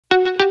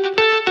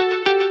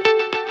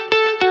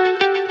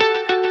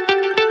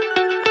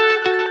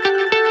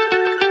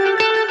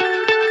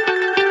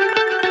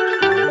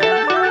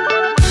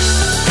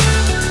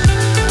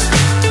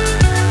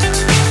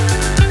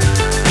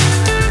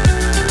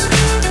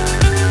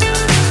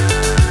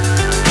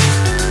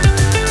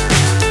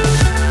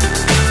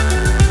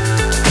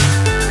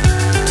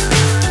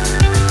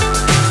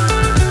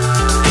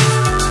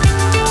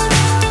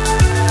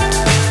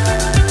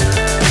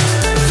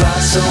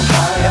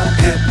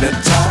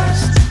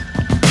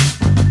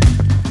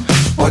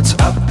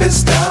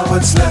is down,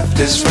 what's left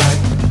is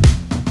right.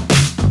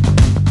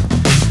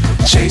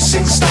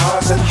 Chasing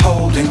stars and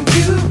holding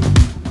you.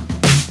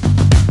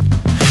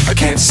 I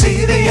can't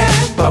see the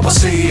end, but we'll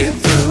see it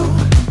through.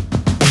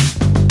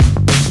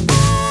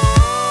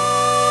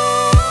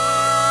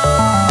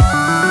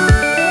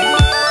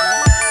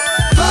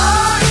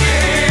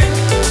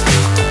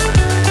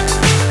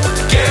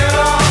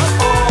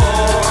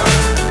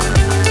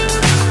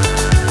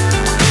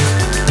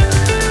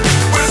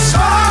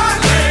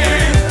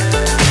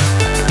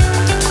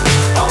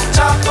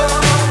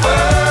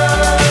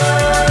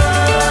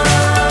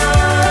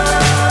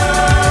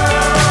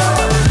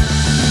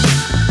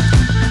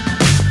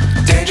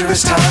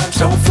 Dangerous times,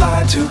 don't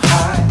fly too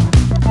high.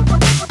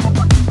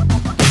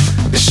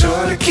 Be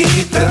sure to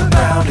keep the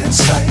ground in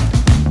sight.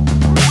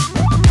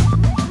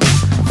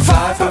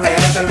 Fly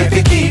forever if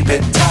you keep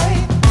it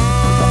tight.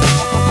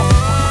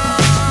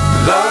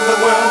 Love the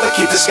world, but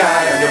keep the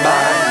sky on your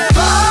mind.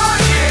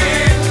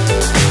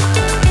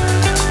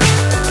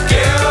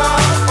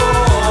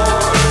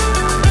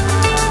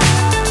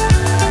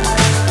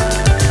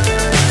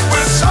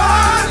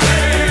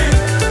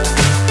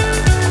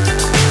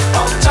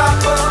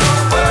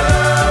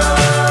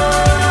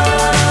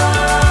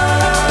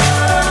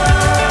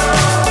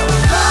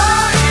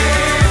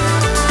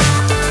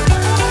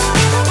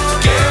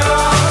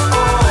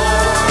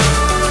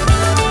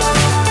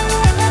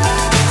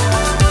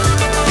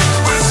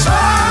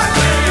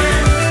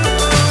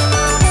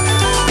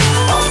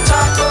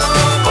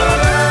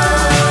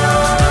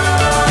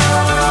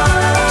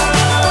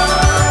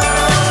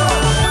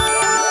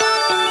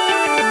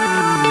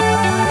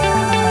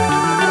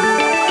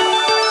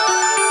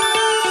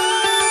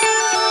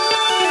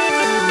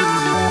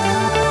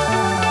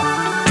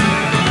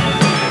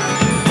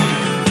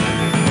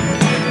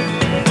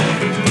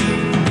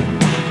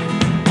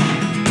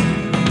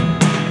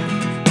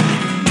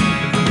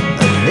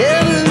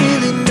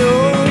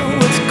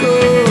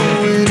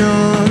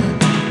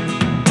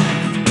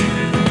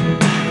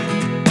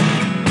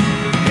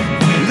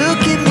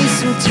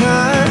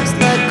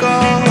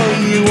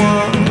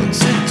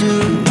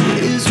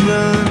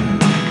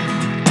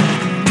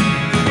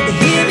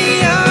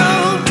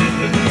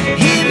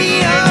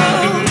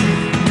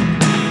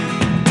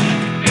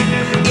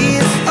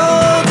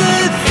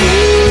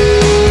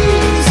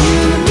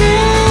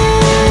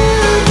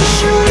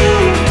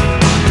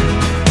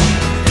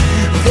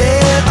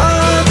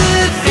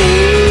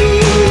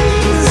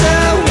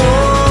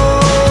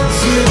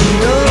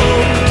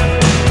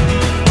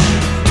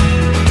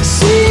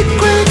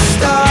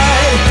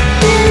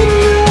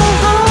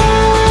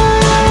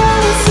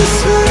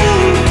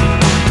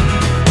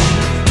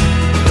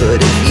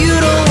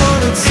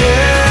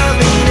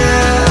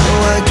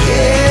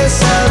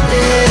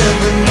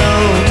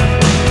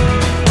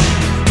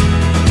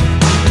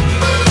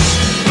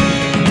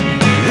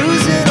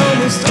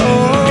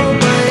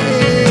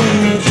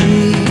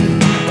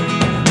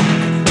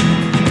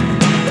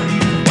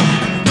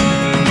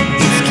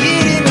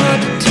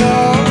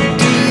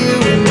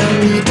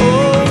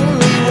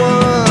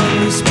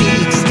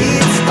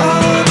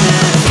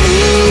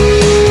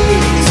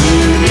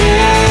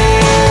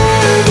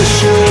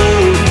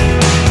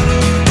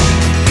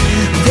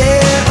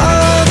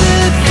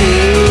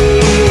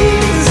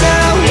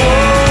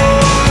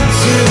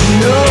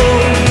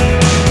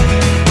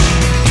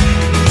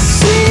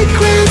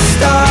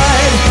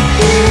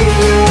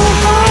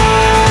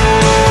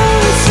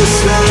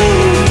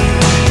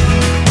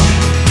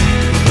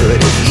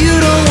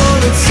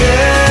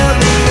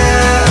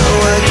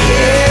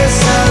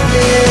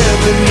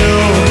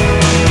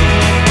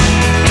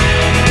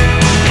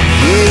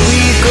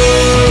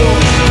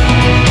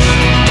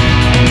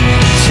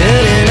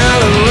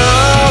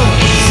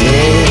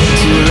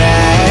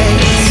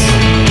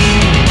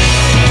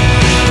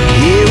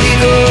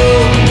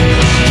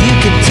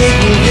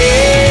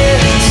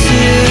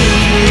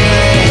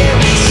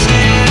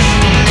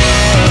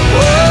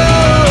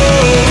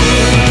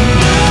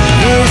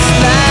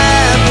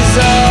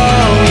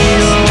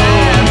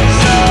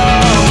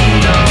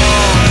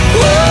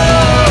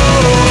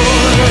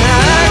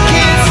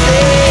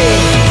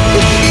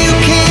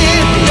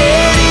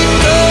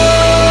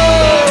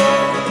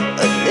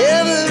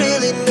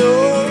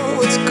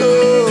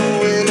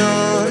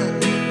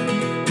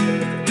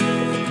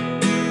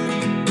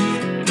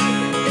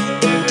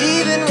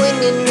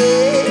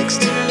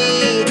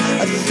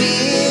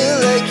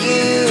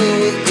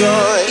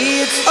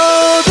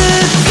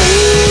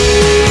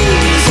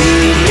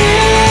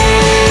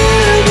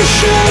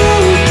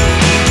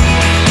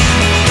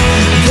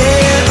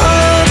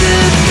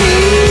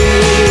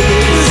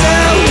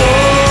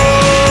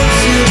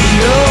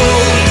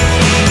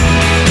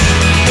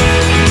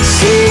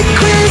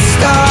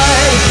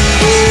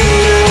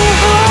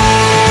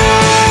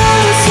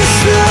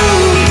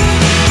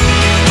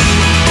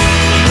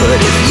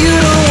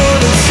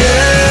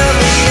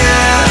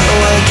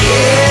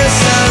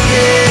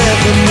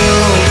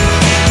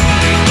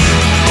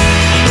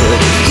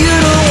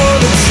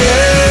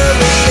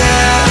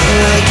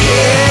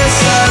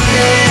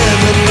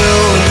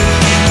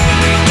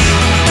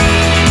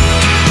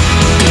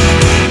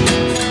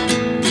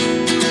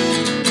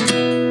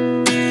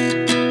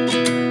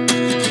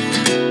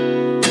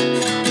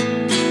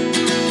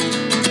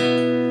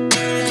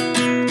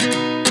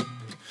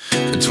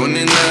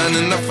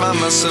 and I find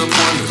myself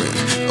wondering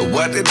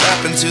what did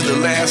happen to the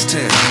last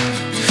 10.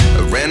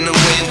 I ran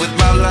away with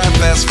my life,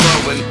 fast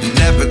forward,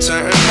 never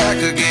turn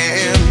back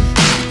again.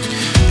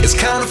 It's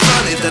kind of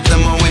funny that the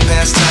more we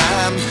pass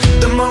time,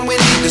 the more we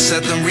need to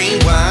set them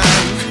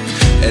rewind.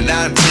 And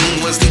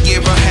 19 was the year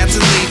I had to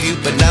leave you,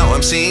 but now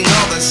I'm seeing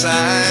all the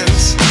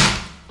signs.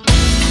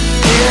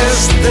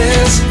 Is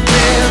this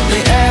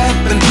really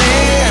happening?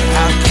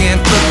 I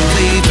can't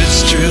believe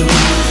it's true.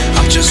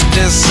 I'm just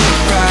as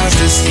surprised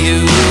as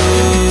you.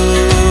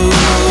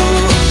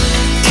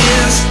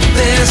 Is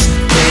this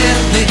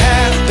really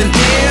happening?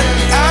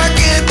 I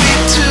can't be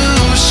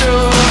too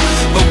sure,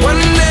 but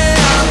one day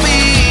I'll be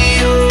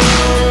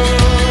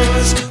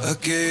yours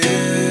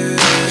again.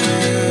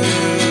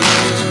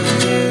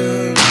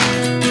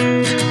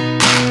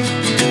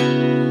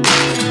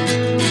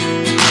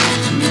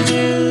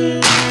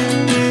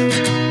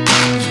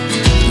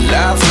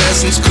 Life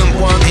lessons come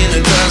one in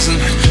a dozen.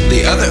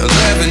 The other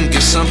 11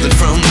 give something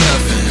from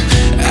nothing.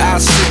 I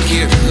sit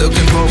here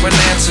looking for an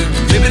answer.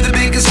 Maybe the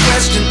biggest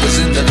question was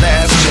in the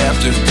last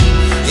chapter.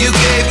 You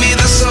gave me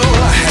the soul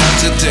I have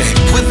today.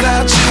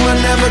 Without you I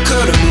never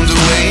could have moved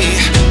away.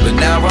 But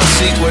now I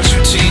see what you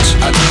teach.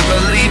 I do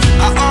believe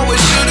I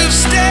always should have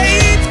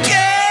stayed.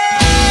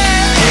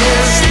 Yeah.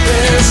 Is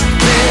this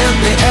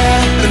really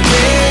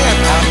happening?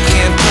 I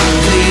can't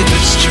believe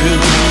it's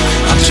true.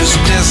 I'm just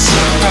as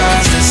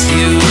surprised as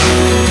you.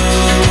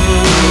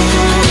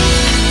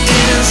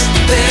 Is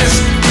this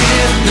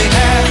really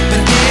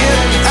happening?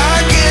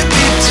 I can't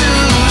be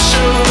too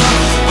sure,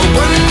 but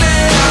one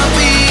day I'll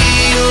be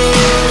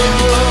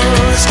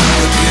yours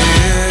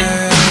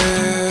again.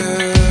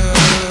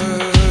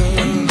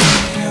 One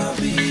day I'll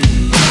be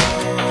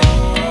yours.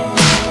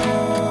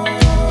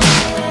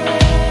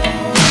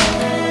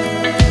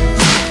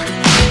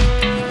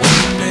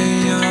 One day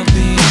I'll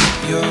be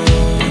yours.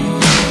 One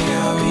day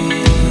I'll be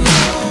yours.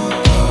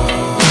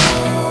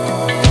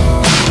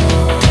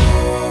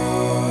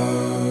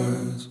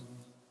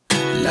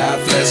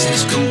 Life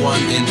lessons come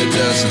one in a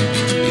dozen.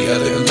 The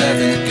other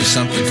 11 give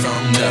something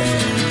from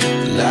nothing.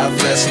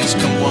 Life lessons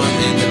come one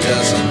in a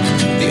dozen.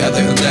 The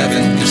other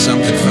 11 give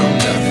something from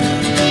nothing.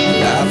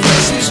 Life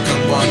lessons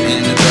come one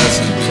in a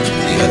dozen.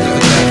 The other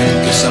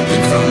 11 give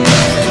something from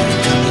nothing.